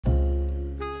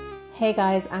Hey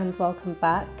guys, and welcome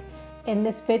back. In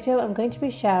this video I'm going to be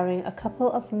sharing a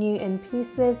couple of new in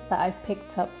pieces that I've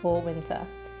picked up for winter.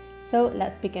 So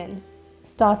let's begin.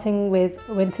 Starting with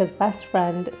winter's best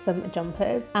friend, some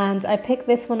jumpers, and I picked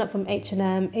this one up from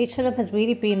H&M. H&M has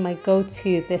really been my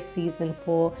go-to this season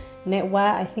for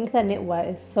knitwear. I think their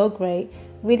knitwear is so great,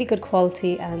 really good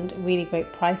quality and really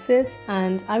great prices,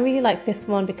 and I really like this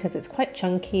one because it's quite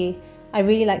chunky. I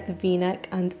really like the v-neck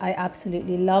and I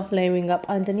absolutely love layering up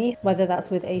underneath, whether that's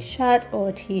with a shirt or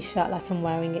a t-shirt like I'm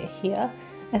wearing it here.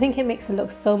 I think it makes it look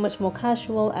so much more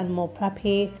casual and more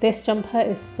preppy. This jumper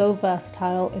is so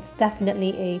versatile. It's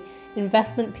definitely an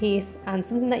investment piece and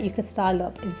something that you could style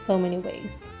up in so many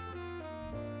ways.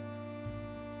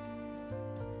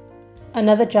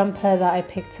 Another jumper that I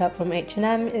picked up from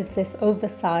H&M is this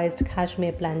oversized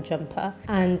cashmere blend jumper,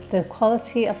 and the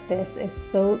quality of this is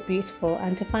so beautiful,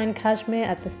 and to find cashmere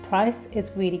at this price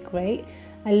is really great.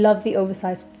 I love the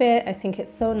oversized fit. I think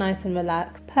it's so nice and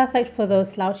relaxed, perfect for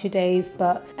those slouchy days,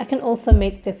 but I can also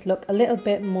make this look a little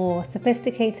bit more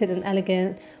sophisticated and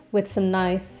elegant with some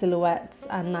nice silhouettes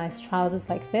and nice trousers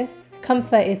like this.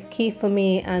 Comfort is key for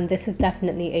me, and this is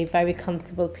definitely a very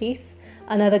comfortable piece.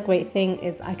 Another great thing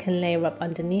is I can layer up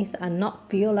underneath and not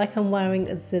feel like I'm wearing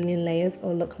a zillion layers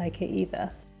or look like it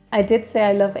either. I did say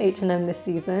I love H&M this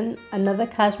season. Another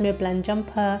cashmere blend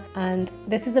jumper, and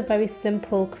this is a very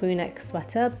simple crew neck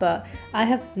sweater, but I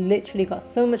have literally got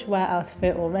so much wear out of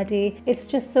it already. It's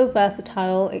just so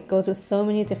versatile. It goes with so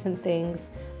many different things.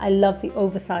 I love the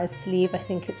oversized sleeve. I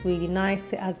think it's really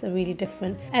nice. It adds a really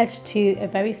different edge to a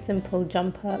very simple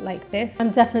jumper like this.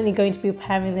 I'm definitely going to be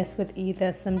pairing this with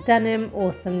either some denim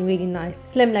or some really nice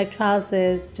slim leg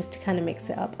trousers just to kind of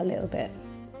mix it up a little bit.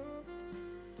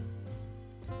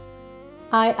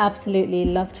 I absolutely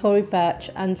love Tory Burch,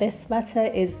 and this sweater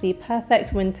is the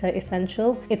perfect winter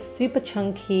essential. It's super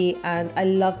chunky and I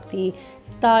love the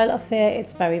style of it.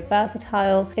 It's very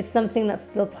versatile. It's something that's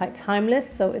still quite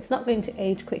timeless, so it's not going to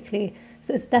age quickly.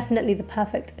 So it's definitely the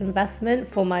perfect investment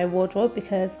for my wardrobe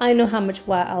because I know how much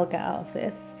wear I'll get out of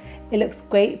this. It looks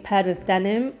great paired with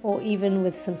denim or even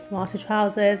with some smarter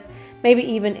trousers, maybe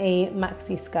even a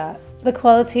maxi skirt. The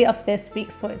quality of this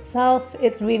speaks for itself.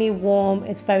 It's really warm,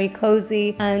 it's very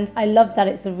cozy, and I love that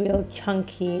it's a real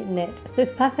chunky knit. So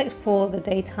it's perfect for the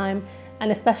daytime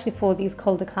and especially for these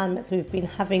colder climates we've been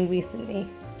having recently.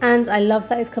 And I love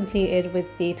that it's completed with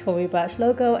the Tory Burch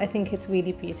logo. I think it's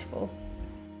really beautiful.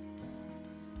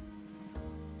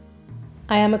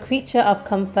 I am a creature of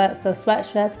comfort, so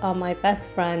sweatshirts are my best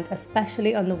friend,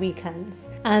 especially on the weekends.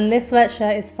 And this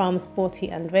sweatshirt is from Sporty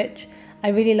and Rich. I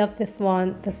really love this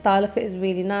one. The style of it is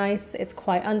really nice. It's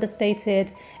quite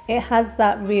understated. It has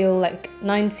that real like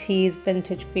 90s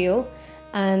vintage feel,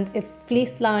 and it's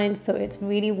fleece lined, so it's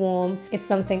really warm. It's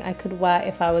something I could wear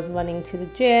if I was running to the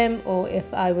gym or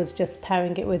if I was just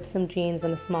pairing it with some jeans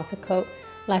and a smarter coat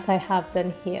like I have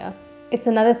done here. It's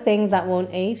another thing that won't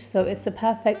age, so it's the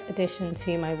perfect addition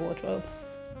to my wardrobe.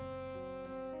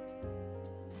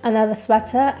 Another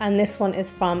sweater, and this one is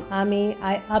from Ami.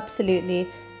 I absolutely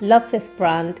love this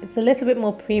brand. It's a little bit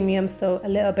more premium, so a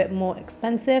little bit more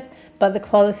expensive, but the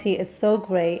quality is so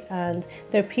great and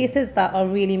they're pieces that are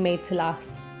really made to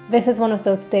last. This is one of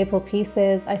those staple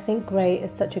pieces. I think grey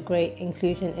is such a great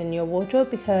inclusion in your wardrobe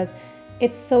because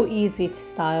it's so easy to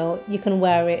style. You can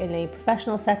wear it in a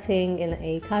professional setting, in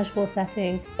a casual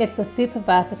setting. It's a super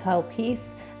versatile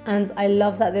piece, and I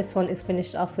love that this one is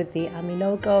finished off with the Ami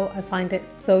logo. I find it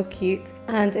so cute,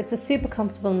 and it's a super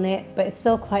comfortable knit, but it's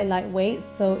still quite lightweight,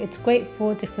 so it's great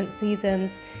for different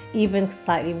seasons, even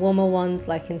slightly warmer ones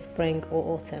like in spring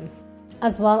or autumn.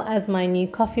 As well as my new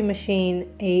coffee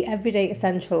machine, a everyday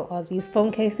essential are these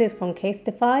phone cases from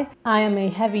Casetify. I am a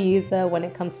heavy user when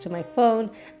it comes to my phone,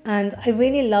 and I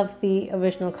really love the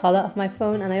original color of my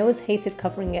phone, and I always hated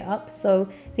covering it up, so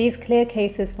these clear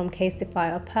cases from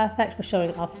Casetify are perfect for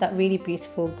showing off that really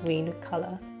beautiful green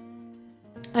color.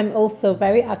 I'm also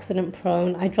very accident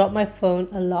prone. I drop my phone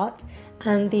a lot,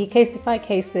 and the Casetify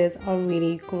cases are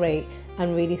really great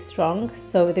and really strong,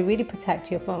 so they really protect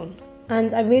your phone.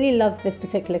 And I really love this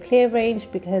particular clear range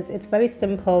because it's very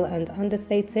simple and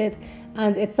understated,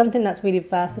 and it's something that's really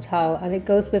versatile, and it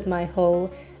goes with my whole,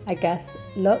 I guess,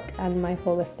 look and my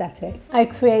whole aesthetic. I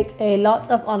create a lot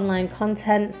of online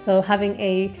content, so having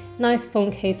a nice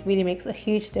phone case really makes a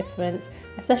huge difference,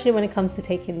 especially when it comes to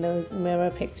taking those mirror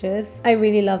pictures. I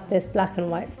really love this black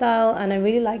and white style, and I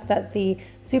really like that the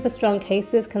super strong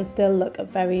cases can still look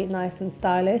very nice and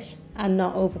stylish and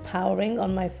not overpowering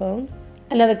on my phone.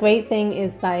 Another great thing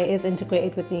is that it is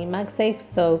integrated with the MagSafe,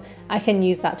 so I can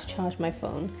use that to charge my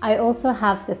phone. I also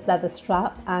have this leather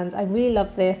strap and I really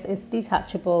love this. It's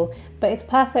detachable, but it's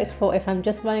perfect for if I'm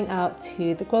just running out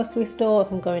to the grocery store,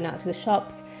 if I'm going out to the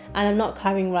shops and I'm not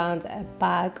carrying around a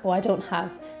bag or I don't have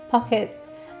pockets,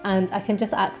 and I can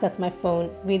just access my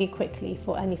phone really quickly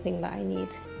for anything that I need.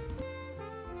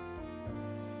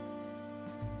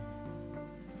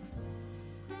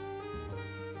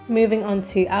 Moving on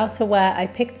to outerwear, I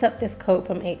picked up this coat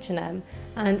from H&M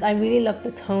and I really love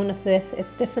the tone of this.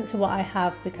 It's different to what I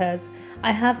have because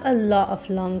I have a lot of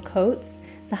long coats,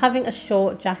 so having a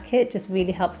short jacket just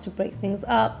really helps to break things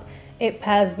up. It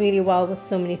pairs really well with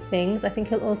so many things. I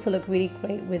think it'll also look really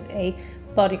great with a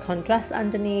bodycon dress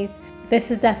underneath. This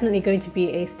is definitely going to be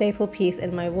a staple piece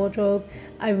in my wardrobe.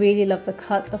 I really love the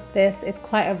cut of this. It's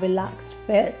quite a relaxed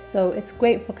fit, so it's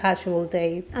great for casual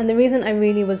days. And the reason I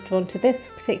really was drawn to this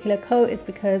particular coat is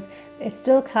because it's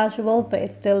still casual, but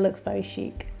it still looks very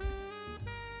chic.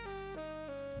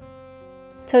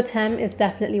 Toteme is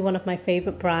definitely one of my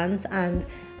favorite brands, and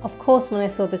of course when I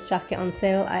saw this jacket on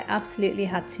sale, I absolutely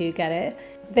had to get it.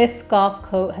 This scarf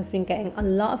coat has been getting a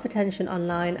lot of attention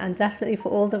online and definitely for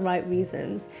all the right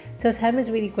reasons. Toteme is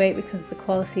really great because the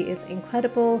quality is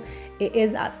incredible. It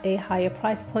is at a higher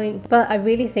price point, but I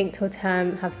really think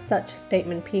Toteme have such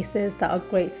statement pieces that are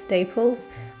great staples,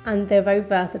 and they're very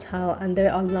versatile and they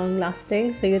are long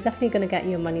lasting, so you're definitely going to get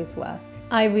your money's worth.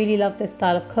 I really love this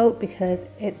style of coat because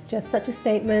it's just such a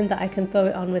statement that I can throw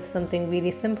it on with something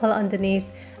really simple underneath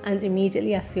and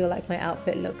immediately I feel like my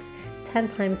outfit looks 10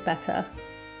 times better.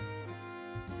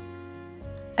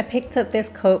 I picked up this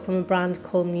coat from a brand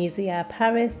called Musier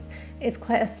Paris. It's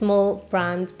quite a small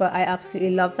brand, but I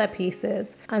absolutely love their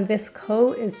pieces. And this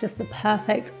coat is just the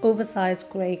perfect oversized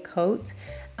grey coat.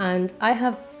 And I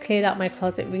have cleared out my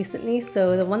closet recently,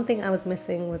 so the one thing I was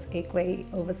missing was a grey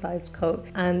oversized coat,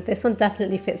 and this one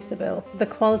definitely fits the bill. The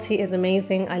quality is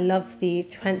amazing. I love the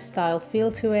trench style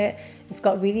feel to it. It's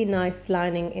got really nice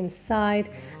lining inside,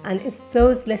 and it's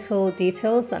those little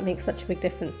details that make such a big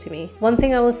difference to me. One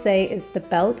thing I will say is the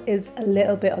belt is a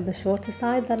little bit on the shorter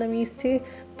side than I'm used to,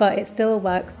 but it still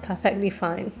works perfectly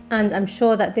fine. And I'm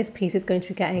sure that this piece is going to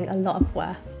be getting a lot of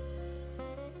wear.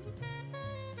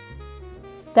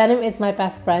 Denim is my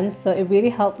best friend, so it really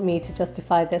helped me to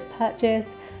justify this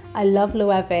purchase. I love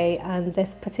Loewe, and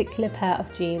this particular pair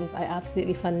of jeans I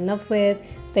absolutely fell in love with.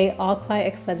 They are quite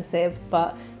expensive,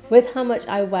 but with how much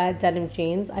I wear denim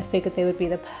jeans, I figured they would be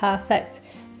the perfect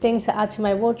thing to add to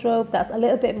my wardrobe that's a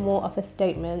little bit more of a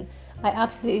statement. I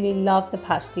absolutely love the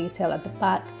patch detail at the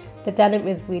back. The denim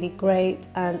is really great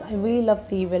and I really love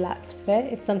the relaxed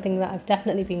fit. It's something that I've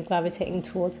definitely been gravitating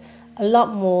towards a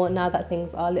lot more now that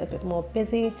things are a little bit more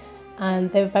busy, and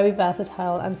they're very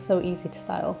versatile and so easy to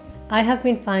style. I have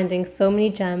been finding so many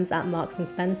gems at Marks &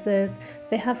 Spencer's.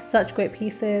 They have such great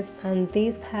pieces and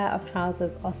these pair of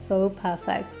trousers are so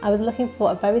perfect. I was looking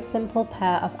for a very simple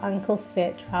pair of ankle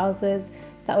fit trousers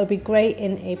that would be great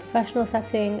in a professional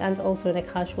setting and also in a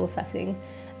casual setting.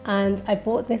 And I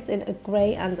bought this in a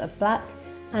grey and a black,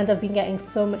 and I've been getting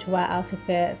so much wear out of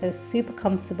it. They're super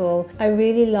comfortable. I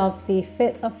really love the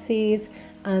fit of these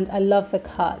and I love the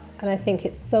cut, and I think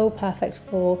it's so perfect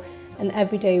for an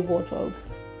everyday wardrobe.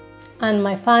 And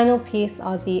my final piece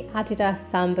are the Adidas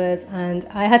Sambas, and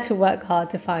I had to work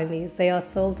hard to find these. They are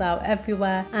sold out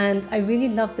everywhere and I really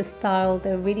love the style.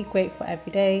 They're really great for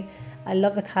every day. I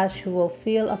love the casual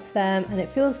feel of them and it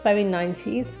feels very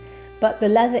 90s, but the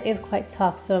leather is quite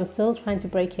tough, so I'm still trying to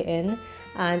break it in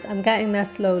and I'm getting there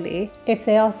slowly. If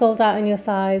they are sold out in your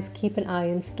size, keep an eye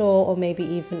in store or maybe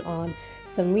even on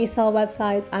some resale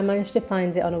websites. I managed to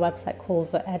find it on a website called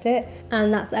The Edit,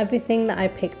 and that's everything that I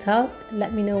picked up.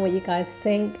 Let me know what you guys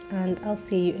think and I'll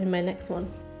see you in my next one.